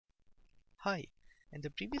Hi, in the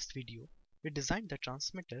previous video, we designed the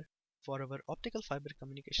transmitter for our optical fiber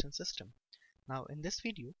communication system. Now in this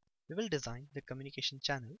video, we will design the communication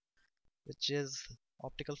channel, which is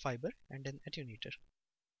optical fiber and an attenuator.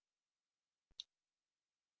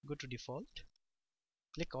 Go to default,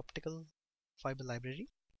 click optical fiber library.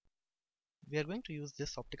 We are going to use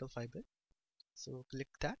this optical fiber. So click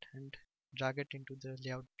that and drag it into the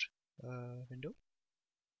layout window.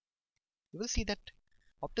 You will see that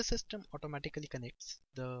Optisystem automatically connects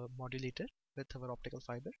the modulator with our optical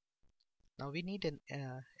fiber. Now we need an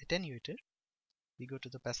attenuator. We go to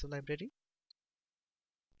the passive library,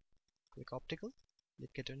 click optical,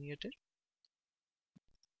 click attenuator,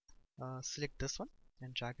 select this one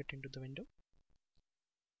and drag it into the window.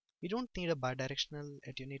 We don't need a bidirectional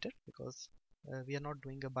attenuator because we are not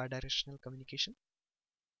doing a bidirectional communication.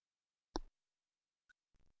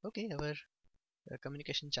 Okay, our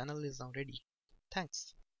communication channel is now ready.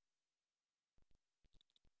 Thanks.